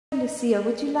Lucia,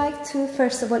 would you like to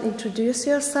first of all introduce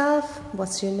yourself?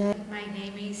 What's your name? My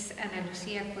name is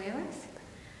Lucia Cuevas.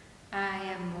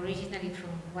 I am originally from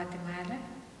Guatemala,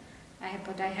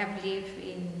 but I have lived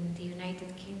in the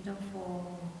United Kingdom for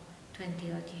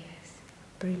 20 odd years.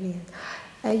 Brilliant.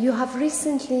 You have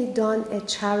recently done a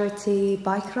charity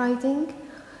bike riding.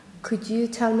 Could you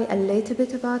tell me a little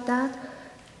bit about that?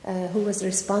 Who was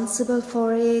responsible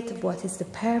for it? What is the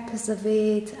purpose of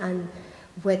it? And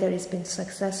whether it's been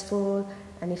successful?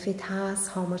 And if it has,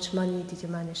 how much money did you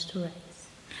manage to raise?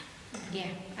 Yeah,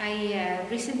 I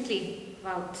recently,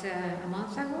 about a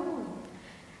month ago,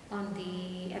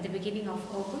 at the beginning of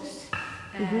August,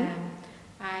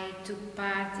 I took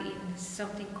part in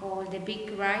something called the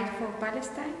Big Ride for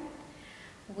Palestine,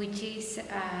 which is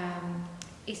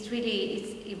it's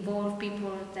involved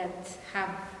people that have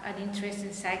an interest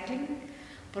in cycling,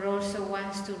 but also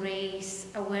wants to raise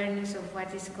awareness of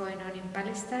what is going on in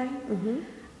Palestine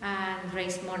and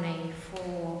raise money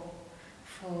for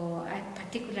a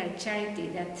particular charity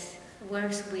that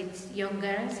works with young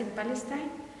girls in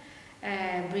Palestine,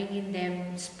 bringing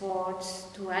them sports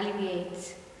to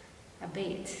alleviate a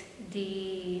bit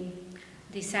the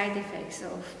side effects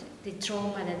of the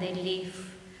trauma that they live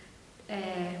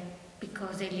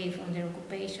because they live under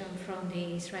occupation from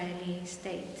the Israeli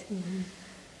state.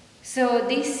 So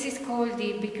this is called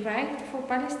the Big Ride for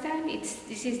Palestine.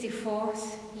 This is the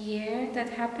 4th year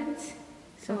that happens.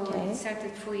 So it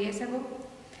started 4 years ago,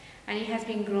 and it has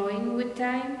been growing with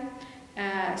time.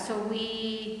 So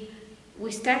we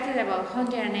started about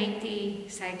 180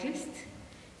 cyclists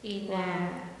in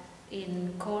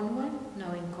Cornwall,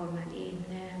 in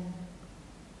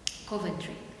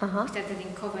Coventry. We started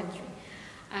in Coventry.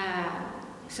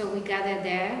 So we gathered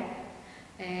there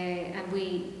and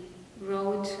we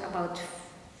rode about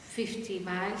 50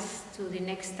 miles to the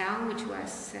next town, which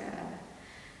was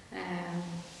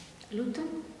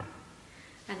Luton.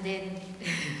 And then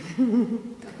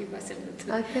it wasn't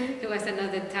Luton. It was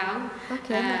another town.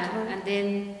 And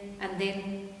then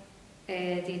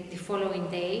the following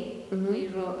day we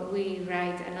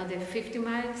ride another 50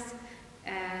 miles,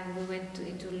 and we went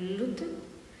into Luton.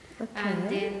 And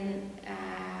then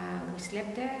we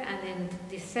slept there, and then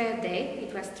the 3rd day,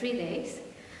 it was 3 days,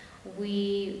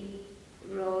 we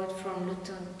rode from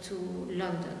Luton to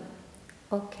London.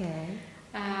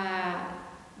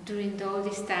 During all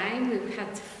this time we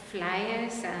had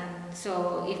flyers, and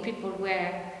so if people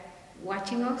were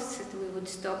watching us, we would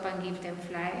stop and give them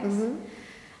flyers.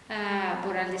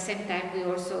 But at the same time we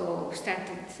also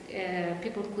started,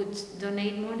 people could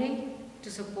donate money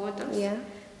to support us.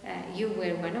 You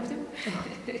were one of them.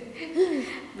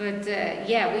 But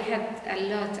yeah, we had a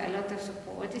lot of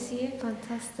support this year.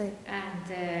 Fantastic. And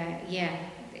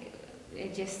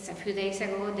just a few days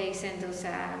ago they sent us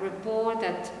a report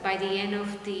that by the end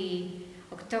of the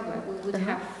October we would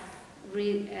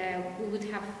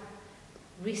have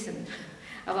risen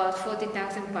about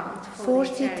 £40,000.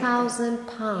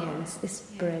 £40,000 is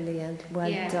brilliant.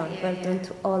 Well done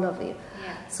to all of you.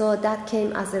 So that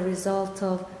came as a result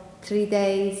of 3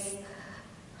 days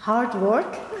hard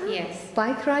work,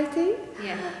 bike riding.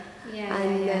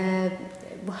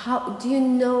 How do you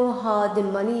know how the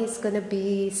money is going to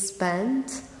be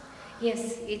spent?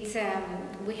 Yes, it's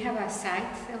we have a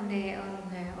site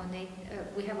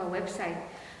we have a website.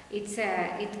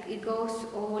 It goes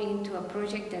all into a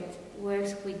project that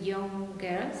works with young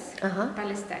girls in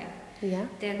Palestine.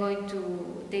 They're going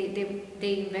to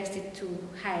they invested to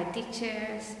hire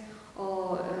teachers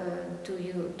or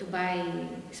to buy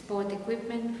sport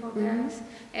equipment for girls.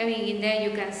 I mean, in there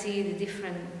you can see the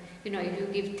different. If you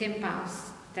give £10,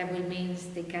 that will means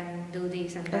they can do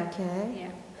this and that.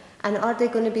 And are they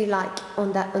going to be like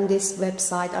on this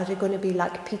website? Are there going to be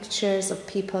like pictures of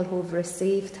people who've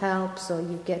received help, so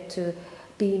you get to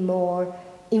be more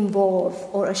involved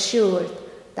or assured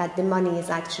that the money is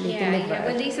actually delivered?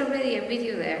 Well, there's already a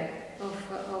video there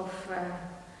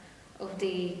of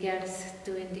the girls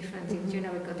doing different things.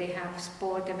 Because they have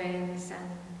sport events,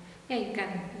 and you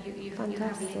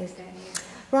have links there.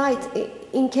 Right,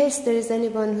 in case there is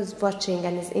anyone who's watching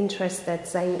and is interested,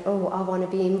 saying, oh, I want to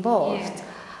be involved,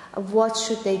 what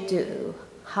should they do?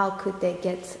 How could they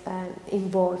get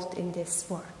involved in this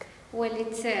work? Well,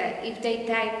 it's if they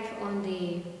type on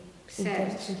the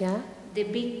search, the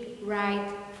Big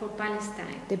Ride for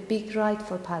Palestine. The Big Ride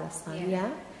for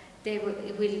Palestine, They will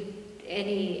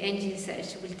any engine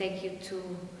search will take you to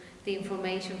the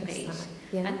information page.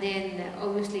 And then,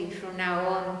 obviously, from now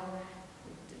on,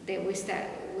 we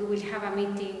will have a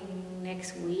meeting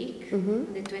next week, on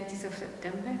the 20th of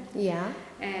September. There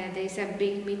is a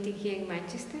big meeting here in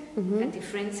Manchester at the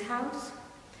Friends House,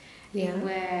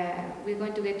 where we're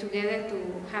going to get together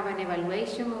to have an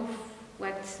evaluation of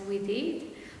what we did,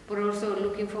 but also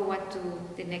looking forward to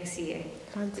the next year.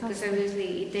 Fantastic. Because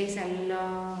obviously it takes a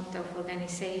lot of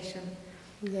organization.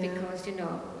 Because, you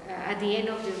know, at the end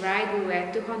of the ride we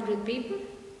were 200 people.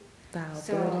 Wow,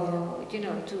 so, brilliant. you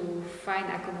know, to find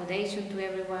accommodation to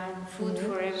everyone, food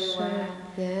for everyone.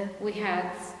 Sure. We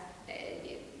had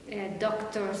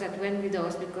doctors that went with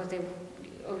us because they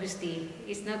obviously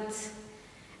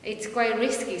it's quite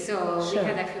risky. So we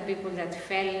had a few people that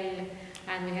fell,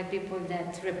 and we had people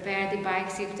that repair the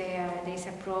bikes if there's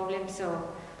a problem.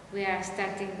 So we are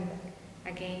starting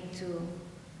again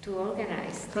to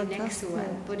organize the next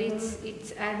one. But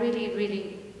I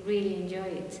really enjoy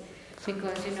it.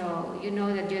 Because you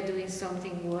know that you're doing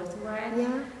something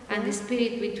worthwhile, and the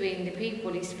spirit between the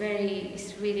people is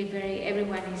really very.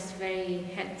 Everyone is very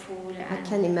helpful. And, I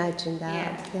can imagine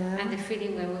that. And the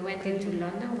feeling when we went into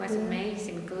London was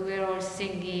amazing, because we were all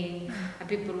singing, and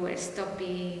people were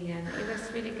stopping, and it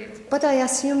was really good. But I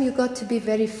assume you got to be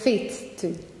very fit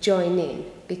to join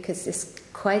in, because it's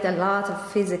quite a lot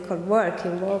of physical work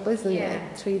involved, isn't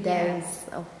it? 3 days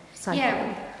of cycling.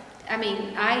 Yeah, I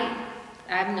mean,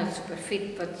 I'm not super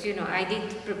fit, but you know, I did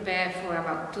prepare for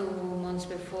about 2 months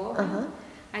before.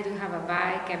 I do have a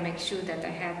bike. I make sure that I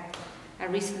have a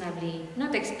reasonably,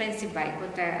 not expensive bike,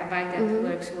 but a bike that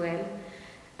works well.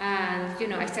 And you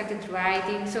know, I started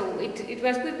riding, so it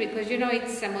was good, because you know,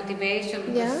 it's a motivation,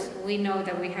 because we know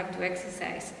that we have to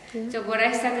exercise. So what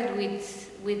I started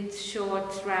with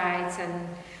short rides,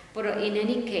 but in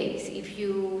any case, if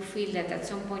you feel that at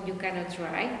some point you cannot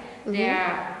ride, there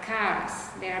are cars,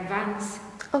 there are vans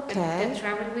that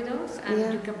travel with us,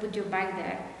 and you can put your bike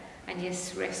there and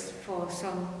just rest for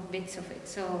some bits of it.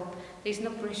 So there's no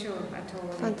pressure at all.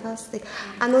 Fantastic.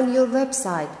 And on your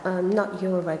website, not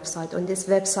your website, on this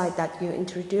website that you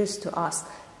introduced to us,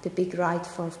 the Big Ride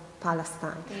for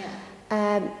Palestine,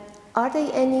 are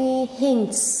there any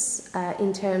hints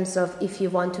in terms of, if you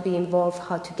want to be involved,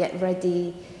 how to get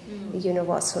ready? You know,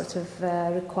 what sort of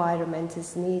requirement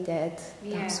is needed,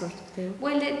 that sort of thing?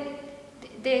 Well,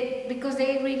 because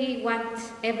they really want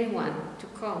everyone to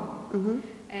come.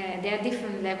 There are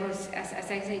different levels. As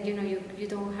I said, you know, you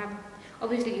don't have,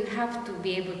 obviously you have to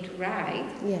be able to ride,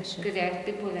 because there are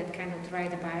people that cannot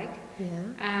ride a bike.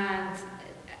 And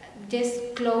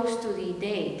just close to the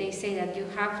day, they say that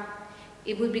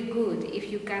it would be good if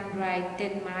you can ride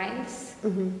 10 miles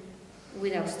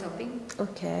without stopping.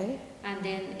 And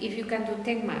then if you can do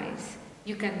 10 miles,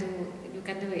 you can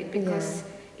do it, because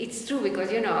it's true,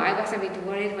 because you know, I was a bit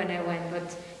worried when I went,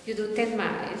 but you do 10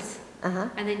 miles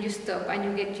and then you stop and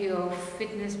you get your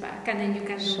fitness back, and then you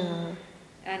can do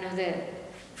another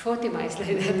 40 miles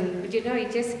like that. But you know,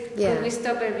 it just, we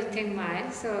stop every 10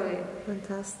 miles. So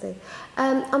fantastic.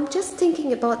 I'm just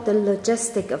thinking about the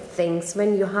logistic of things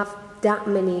when you have that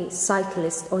many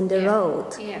cyclists on the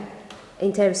road.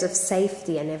 In terms of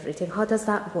safety and everything, how does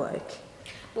that work?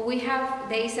 Well,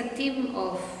 there is a team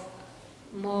of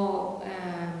more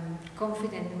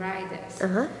confident riders.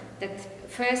 That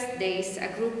first there is a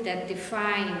group that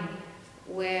define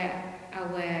where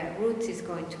our route is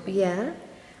going to be. And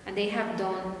they have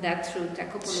done that route a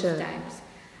couple of times.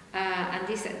 And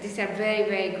these are very,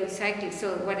 very good cyclists.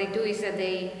 So what they do is that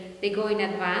they go in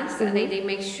advance, and they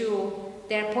make sure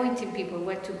they're pointing people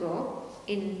where to go.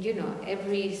 In, you know,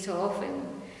 every so often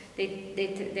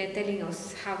they're telling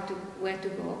us where to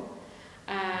go,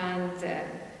 and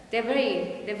they're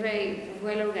very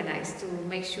well organized to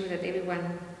make sure that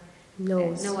everyone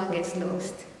knows, no one gets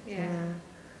lost. And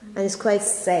it's quite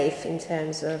safe in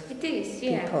terms of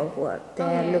people who are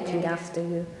there looking after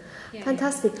you.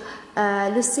 Fantastic.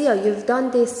 Lucia, you've done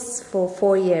this for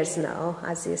 4 years now,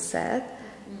 as you said.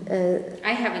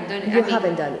 I haven't done it. You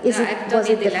haven't done it. I've done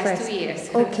it the last 2 years.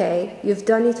 Okay, you've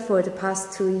done it for the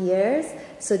past 2 years.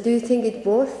 So do you think it's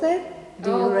worth it?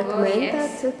 Do you recommend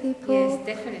that to people? Yes,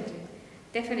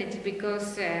 definitely,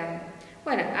 because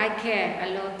I care a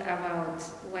lot about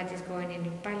what is going on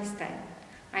in Palestine.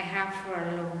 I have for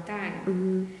a long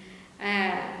time,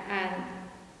 and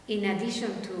in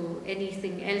addition to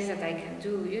anything else that I can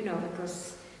do, you know,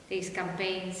 because there's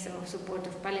campaigns of support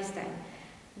of Palestine.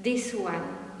 This one,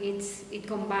 it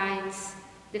combines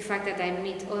the fact that I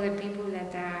meet other people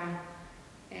that are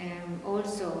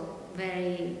also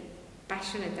very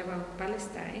passionate about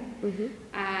Palestine,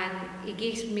 and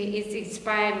it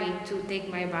inspired me to take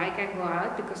my bike and go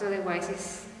out, because otherwise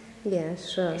it's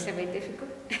a bit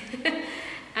difficult.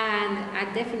 And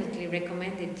I definitely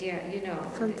recommend it. You know,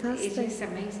 fantastic. It's just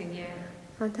amazing.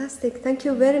 Fantastic. Thank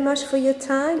you very much for your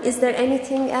time. Is there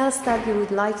anything else that you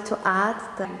would like to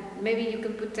add? Maybe you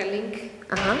can put a link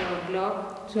on your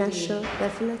blog to sure,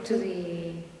 definitely. To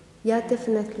the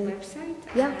definitely. website.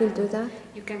 Yeah, we'll do that.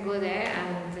 You can go there,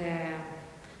 and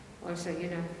also,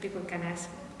 people can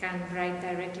write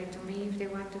directly to me if they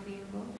want to be involved.